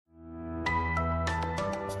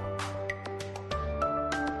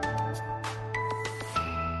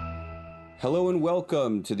Hello and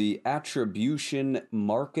welcome to the Attribution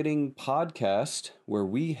Marketing Podcast, where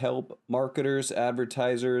we help marketers,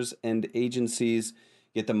 advertisers, and agencies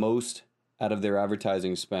get the most out of their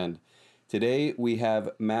advertising spend. Today we have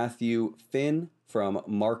Matthew Finn from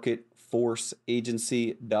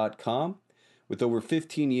MarketForceAgency.com. With over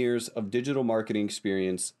 15 years of digital marketing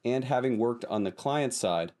experience and having worked on the client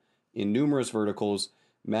side in numerous verticals,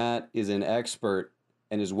 Matt is an expert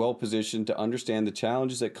and is well positioned to understand the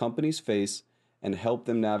challenges that companies face and help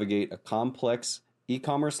them navigate a complex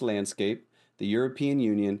e-commerce landscape, the European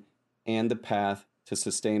Union, and the path to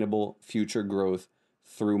sustainable future growth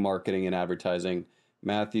through marketing and advertising.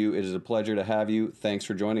 Matthew, it is a pleasure to have you. Thanks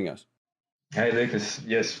for joining us. Hey, Lucas.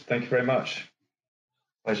 Yes, thank you very much.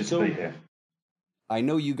 Pleasure to be here. I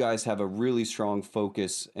know you guys have a really strong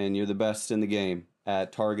focus and you're the best in the game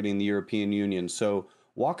at targeting the European Union. So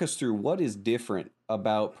walk us through what is different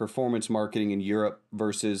about performance marketing in Europe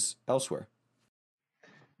versus elsewhere.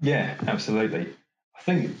 Yeah, absolutely. I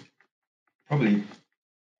think probably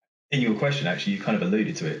in your question, actually, you kind of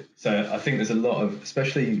alluded to it. So I think there's a lot of,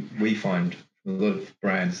 especially we find a lot of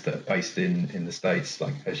brands that are based in the States,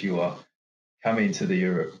 like as you are, coming to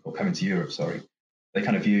Europe, sorry, they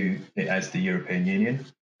kind of view it as the European Union.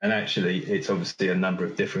 And actually, it's obviously a number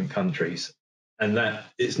of different countries. And that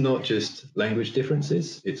it's not just language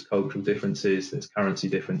differences, it's cultural differences, there's currency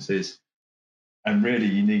differences. And really,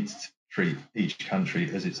 you need to treat each country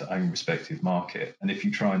as its own respective market. And if you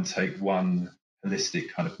try and take one holistic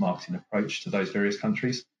kind of marketing approach to those various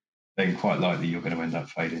countries, then quite likely you're going to end up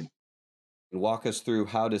failing. Walk us through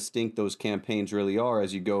how distinct those campaigns really are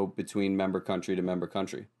as you go between member country to member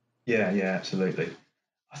country. Yeah, absolutely.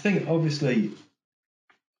 I think obviously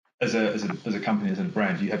as a company, as a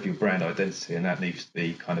brand, you have your brand identity, and that needs to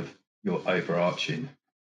be kind of your overarching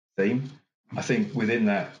theme. I think within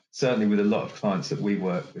that, certainly with a lot of clients that we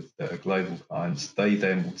work with that are global clients, they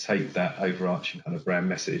then will take that overarching kind of brand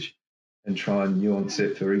message and try and nuance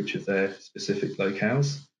it for each of their specific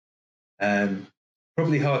locales.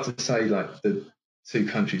 Probably hard to say like the two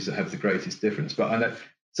countries that have the greatest difference, but I know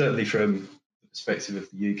certainly from the perspective of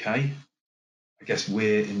the UK, I guess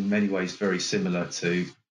we're in many ways very similar to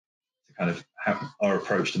kind of how our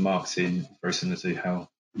approach to marketing, very similar to how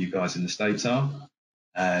you guys in the States are.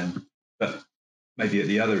 But maybe at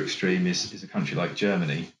the other extreme is a country like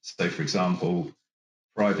Germany. So, for example,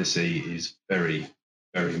 privacy is very,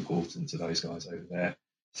 very important to those guys over there.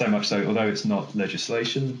 So much so, although it's not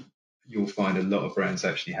legislation, you'll find a lot of brands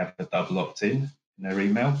actually have a double opt-in in their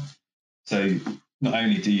email. So not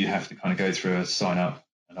only do you have to kind of go through a sign up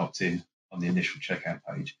and opt-in on the initial checkout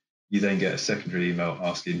page, you then get a secondary email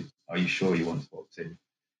asking, are you sure you want to opt in?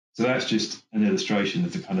 So that's just an illustration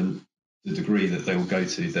of the kind of the degree that they will go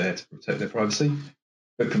to there to protect their privacy.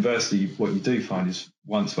 But conversely, what you do find is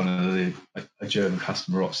once a German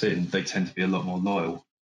customer opts in, they tend to be a lot more loyal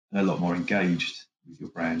and a lot more engaged with your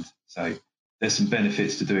brand. So there's some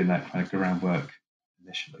benefits to doing that kind of groundwork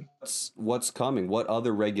initially. What's coming? What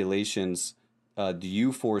other regulations do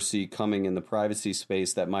you foresee coming in the privacy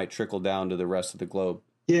space that might trickle down to the rest of the globe?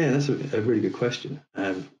 Yeah, that's a really good question.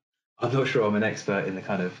 I'm not sure I'm an expert in the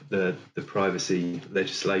kind of the privacy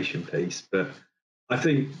legislation piece, but I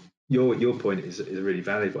think your point is a really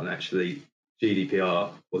valid one. Actually,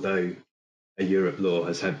 GDPR, although a Europe law,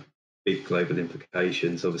 has had big global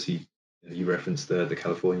implications. Obviously, you referenced the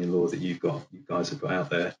California law that you guys have got out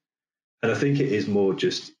there, and I think it is more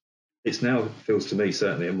just. It's now feels to me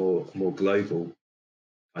certainly a more global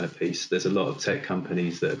kind of piece. There's a lot of tech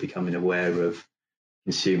companies that are becoming aware of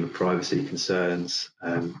consumer privacy concerns.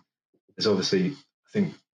 There's obviously, I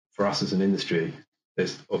think, for us as an industry,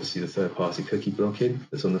 there's obviously the third-party cookie blocking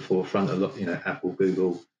that's on the forefront. A lot, Apple,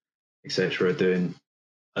 Google, etc., are doing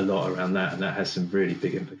a lot around that, and that has some really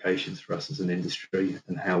big implications for us as an industry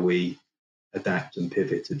and how we adapt and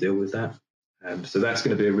pivot to deal with that. So that's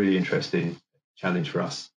going to be a really interesting challenge for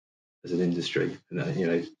us as an industry,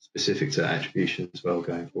 and specific to attribution as well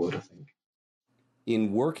going forward, I think.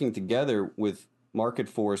 In working together with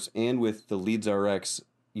MarketForce and with the LeadsRx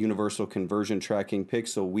Universal Conversion Tracking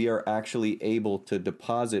Pixel, we are actually able to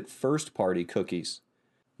deposit first-party cookies.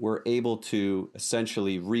 We're able to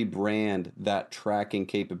essentially rebrand that tracking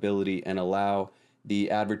capability and allow the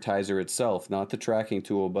advertiser itself, not the tracking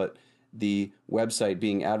tool, but the website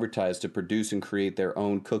being advertised, to produce and create their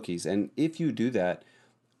own cookies. And if you do that,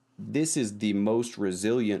 this is the most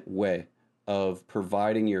resilient way of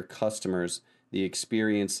providing your customers the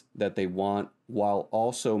experience that they want, while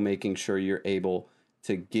also making sure you're able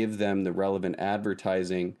to give them the relevant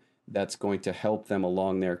advertising that's going to help them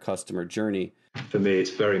along their customer journey. For me, it's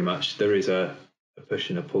very much, there is a push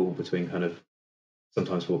and a pull between kind of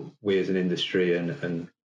sometimes what we as an industry and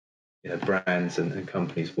brands and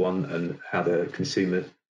companies want, and how the consumer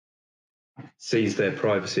sees their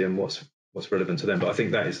privacy and what's relevant to them. But I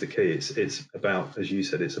think that is the key. It's about, as you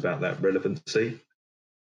said, it's about that relevancy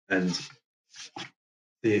and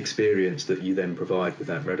the experience that you then provide with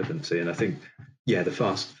that relevancy. And I think, the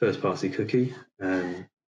first party cookie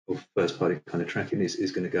or first party kind of tracking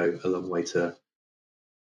is going to go a long way to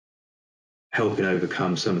helping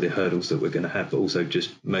overcome some of the hurdles that we're going to have, but also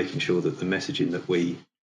just making sure that the messaging that we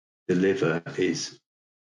deliver is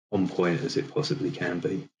on point as it possibly can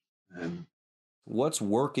be. What's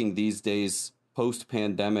working these days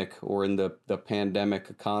post-pandemic or in the pandemic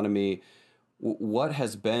economy? What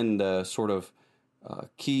has been the sort of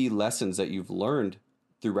key lessons that you've learned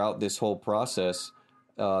throughout this whole process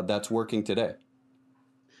that's working today?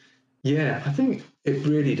 Yeah, I think it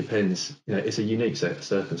really depends. It's a unique set of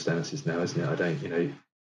circumstances now, isn't it? I don't,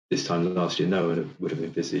 this time last year, no one would have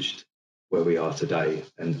envisaged where we are today,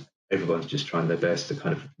 and everyone's just trying their best to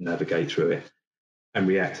kind of navigate through it and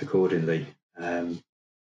react accordingly.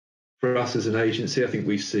 For us as an agency, I think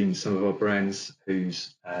we've seen some of our brands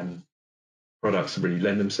whose products really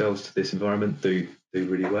lend themselves to this environment do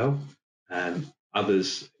really well, and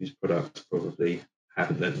others whose products probably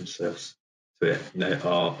haven't lent themselves to it,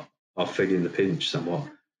 are feeling the pinch somewhat.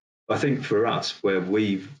 But I think for us, where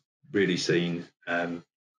we've really seen a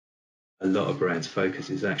lot of brands focus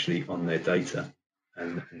is actually on their data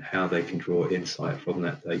and how they can draw insight from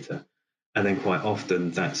that data. And then quite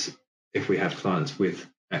often that's, if we have clients with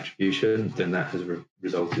attribution, then that has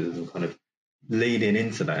resulted in them kind of leaning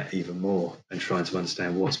into that even more and trying to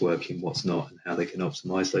understand what's working, what's not, and how they can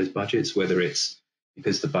optimize those budgets, whether it's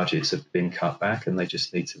because the budgets have been cut back and they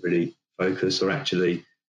just need to really focus, or actually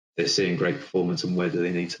they're seeing great performance and whether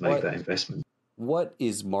they need to make that investment. What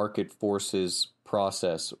is Market Force's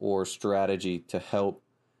process or strategy to help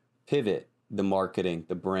pivot the marketing,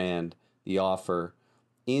 the brand, the offer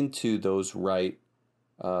into those right,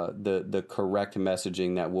 the correct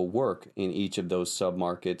messaging that will work in each of those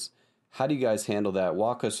submarkets? How do you guys handle that?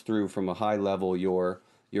 Walk us through from a high level your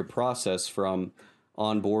process from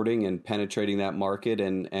onboarding and penetrating that market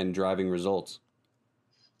and driving results.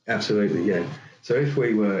 Absolutely, yeah. So if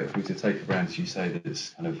we were to take a brand, as you say, that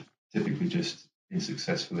is kind of typically just been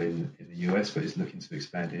successful in the US, but is looking to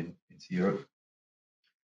expand into Europe,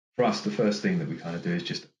 for us, the first thing that we kind of do is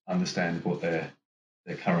just understand what their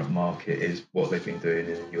current market is, what they've been doing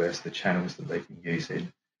in the US, the channels that they've been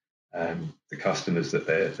using, the customers that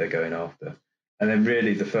they're going after. And then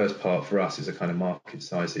really the first part for us is a kind of market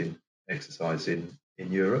sizing exercise in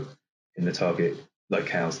Europe, in the target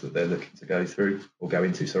locales that they're looking to go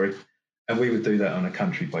into, sorry. And we would do that on a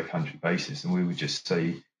country by country basis. And we would just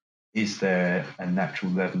see, is there a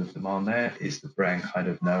natural level of demand there? Is the brand kind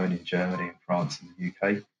of known in Germany and France and the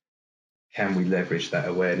UK? Can we leverage that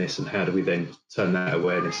awareness, and how do we then turn that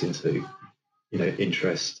awareness into,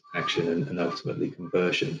 interest, action, and ultimately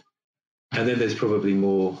conversion? And then there's probably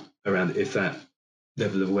more around, if that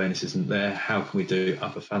level of awareness isn't there, how can we do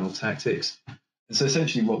upper funnel tactics? And so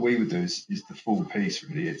essentially what we would do is the full piece,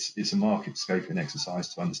 really. It's a market scoping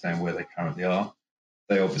exercise to understand where they currently are.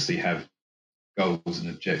 They obviously have goals and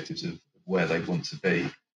objectives of where they want to be.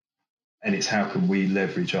 And it's how can we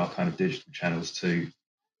leverage our kind of digital channels to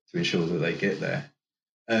ensure that they get there.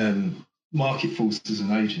 Market Force as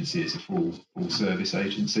an agency is a full service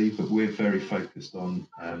agency, but we're very focused on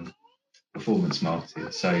performance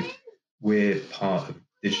marketing. So we're part of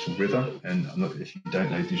Digital River, and if you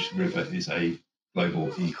don't know, Digital River is a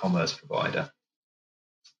global e-commerce provider.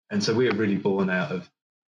 And so we're really born out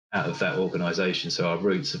of that organisation. So our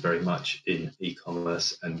roots are very much in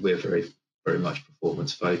e-commerce, and we're very, very much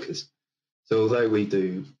performance focused. So although we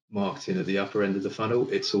do marketing at the upper end of the funnel,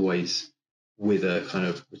 it's always with a kind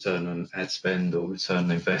of return on ad spend or return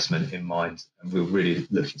on investment in mind, and we're really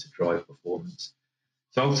looking to drive performance.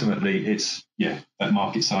 So ultimately, it's that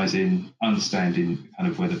market sizing, understanding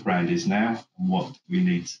kind of where the brand is now, and where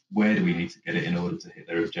do we need to get it in order to hit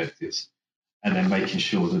their objectives, and then making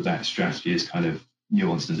sure that strategy is kind of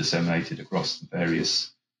nuanced and disseminated across the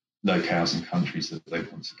various locales and countries that they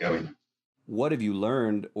want to go in. What have you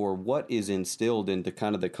learned, or what is instilled into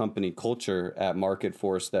kind of the company culture at Market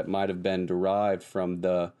Force that might have been derived from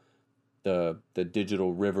the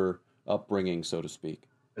Digital River upbringing, so to speak?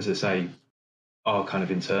 As I say, our kind of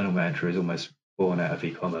internal mantra is almost born out of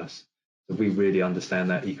e-commerce. So we really understand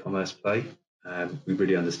that e-commerce play. We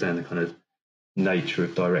really understand the kind of nature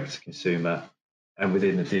of direct to consumer, and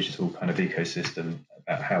within the digital kind of ecosystem,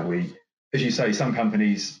 about how we, as you say, some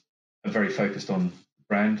companies are very focused on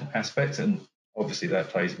brand aspect, and obviously that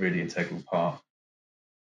plays a really integral part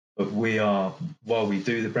But while we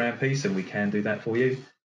do the brand piece, and we can do that for you,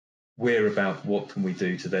 we're about what can we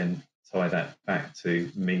do to then tie that back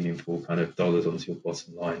to meaningful kind of dollars onto your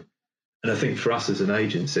bottom line. And I think for us as an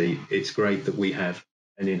agency, it's great that we have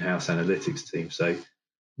an in-house analytics team. So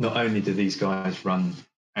not only do these guys run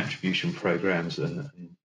attribution programs and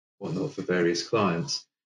whatnot for various clients,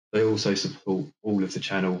 they also support all of the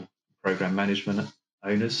channel program management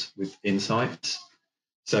owners with insights.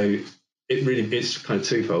 So it's kind of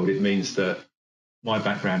twofold. It means that my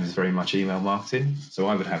background is very much email marketing. So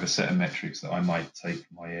I would have a set of metrics that I might take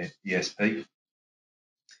from my ESP,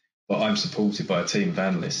 but I'm supported by a team of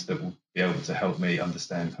analysts that will be able to help me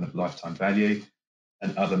understand kind of lifetime value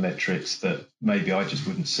and other metrics that maybe I just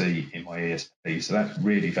wouldn't see in my ESP. So that's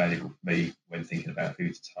really valuable for me when thinking about who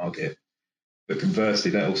to target. But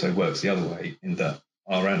conversely, that also works the other way in that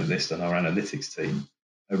our analyst and our analytics team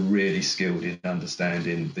are really skilled in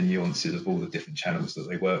understanding the nuances of all the different channels that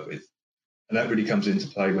they work with. And that really comes into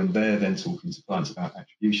play when they're then talking to clients about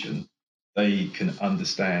attribution. They can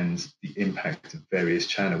understand the impact of various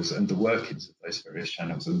channels and the workings of those various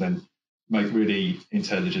channels, and then make really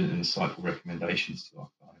intelligent and insightful recommendations to our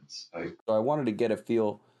clients. So I wanted to get a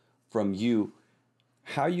feel from you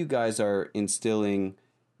how you guys are instilling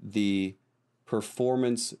the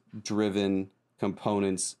performance-driven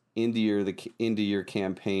components into your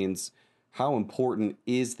campaigns. How important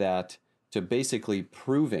is that to basically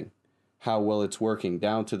proving how well it's working,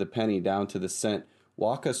 down to the penny, down to the cent?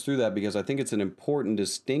 Walk us through that, because I think it's an important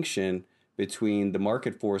distinction between the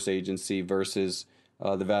Market Force agency versus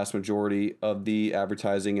the vast majority of the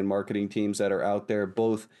advertising and marketing teams that are out there,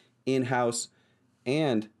 both in-house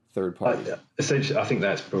and third party. Essentially, I think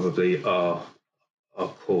that's probably our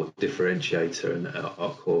core differentiator and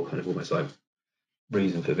our core kind of almost like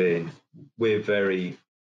reason for being. We're very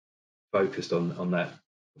focused on that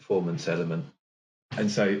performance element. And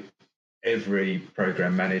so every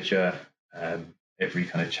program manager, every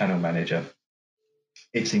kind of channel manager,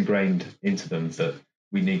 it's ingrained into them that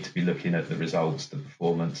we need to be looking at the results, the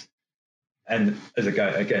performance. And I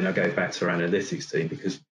go back to our analytics team,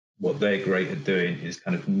 because what they're great at doing is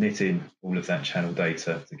kind of knitting all of that channel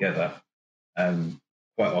data together,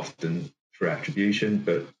 quite often through attribution.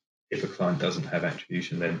 But if a client doesn't have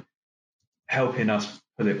attribution, then helping us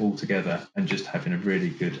put it all together and just having a really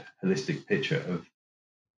good holistic picture of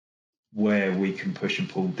where we can push and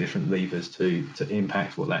pull different levers to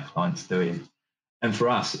impact what that client's doing. And for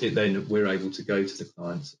us, then we're able to go to the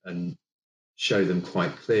clients and show them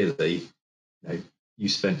quite clearly, you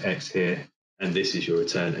spent X here and this is your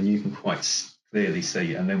return, and you can quite clearly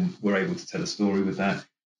see. And then we're able to tell a story with that.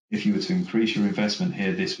 If you were to increase your investment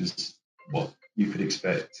here, this was what you could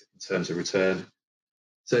expect in terms of return.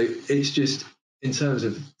 So it's just, in terms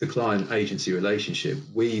of the client agency relationship,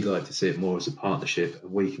 we like to see it more as a partnership,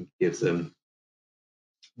 and we can give them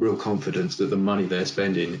real confidence that the money they're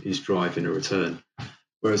spending is driving a return.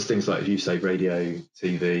 Whereas things like, as you say, radio,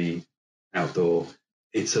 TV, outdoor,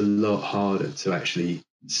 it's a lot harder to actually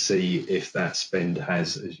see if that spend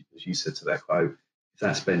has, as you said to that quote, if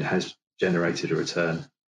that spend has generated a return.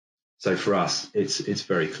 So for us, it's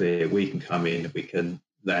very clear. We can come in, we can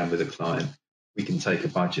land with a client, we can take a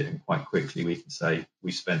budget, and quite quickly we can say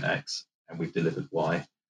we spent X and we've delivered Y.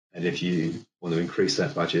 And if you want to increase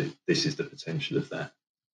that budget, this is the potential of that.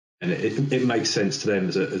 And it makes sense to them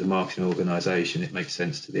as a marketing organisation. It makes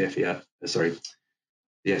sense to the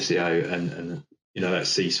the FCO and that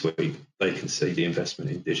C-suite. They can see the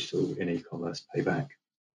investment in digital, in e-commerce pay back.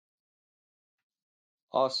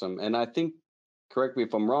 Awesome. And I think, correct me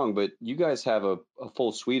if I'm wrong, but you guys have a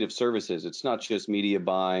full suite of services. It's not just media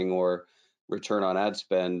buying or return on ad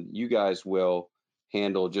spend. You guys will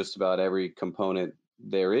handle just about every component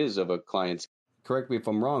there is of a client's. Correct me if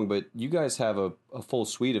I'm wrong, but you guys have a full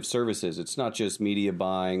suite of services. It's not just media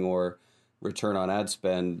buying or return on ad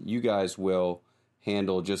spend. You guys will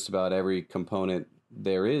handle just about every component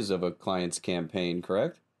there is of a client's campaign,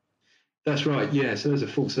 correct? That's right. Yeah. So as a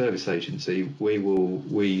full service agency, we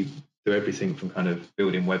do everything from kind of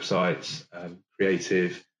building websites,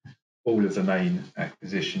 creative, all of the main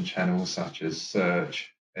acquisition channels such as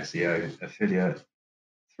search, SEO, affiliate,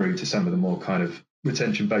 through to some of the more kind of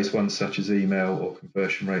retention-based ones such as email or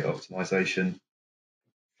conversion rate optimization.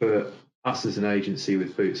 For us as an agency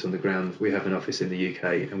with boots on the ground, we have an office in the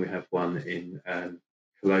UK and we have one in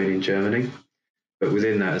Cologne in Germany. But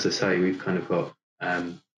within that, as I say, we've kind of got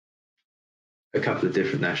a couple of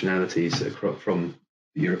different nationalities from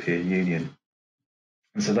the European Union.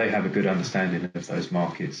 And so they have a good understanding of those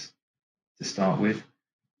markets to start with.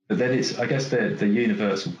 But then it's, I guess, the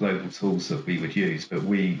universal global tools that we would use, but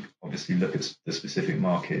we obviously look at the specific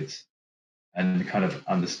markets and kind of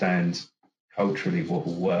understand culturally what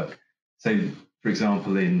will work. So, for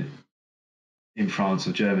example, in France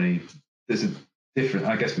or Germany, there's a different.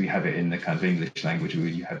 I guess we have it in the kind of English language where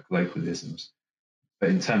you have colloquialisms, but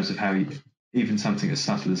in terms of how even something as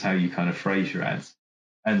subtle as how you kind of phrase your ads,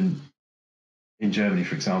 and in Germany,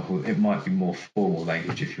 for example, it might be more formal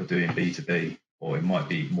language if you're doing B2B, or it might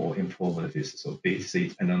be more informal if it's sort of B2C,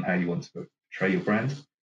 depending on how you want to portray your brand.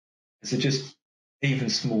 So just even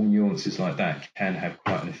small nuances like that can have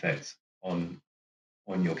quite an effect on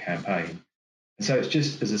your campaign. And so it's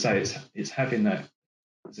just, as I say, it's having that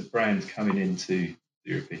as a brand coming into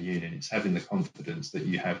the European Union, it's having the confidence that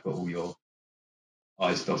you have got all your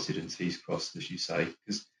I's dotted and T's crossed, as you say,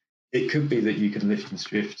 because it could be that you could lift and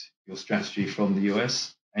shift your strategy from the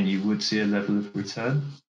US and you would see a level of return.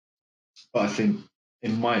 But I think,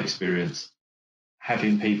 in my experience,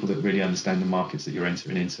 having people that really understand the markets that you're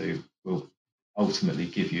entering into will ultimately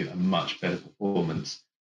give you a much better performance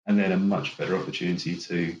and then a much better opportunity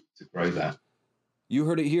to grow that. You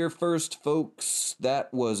heard it here first, folks.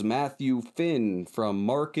 That was Matthew Finn from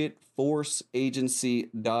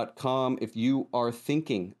MarketForceAgency.com. If you are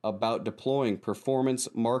thinking about deploying performance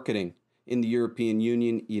marketing in the European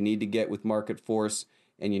Union, you need to get with MarketForce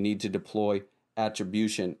and you need to deploy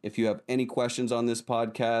attribution. If you have any questions on this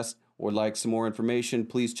podcast or would like some more information,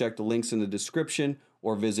 please check the links in the description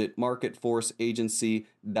or visit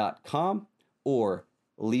MarketForceAgency.com or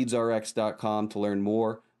LeadsRx.com to learn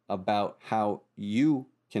more about how you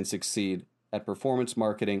can succeed at performance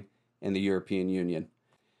marketing in the European Union.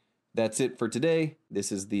 That's it for today.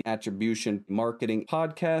 This is the Attribution Marketing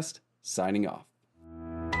Podcast, signing off.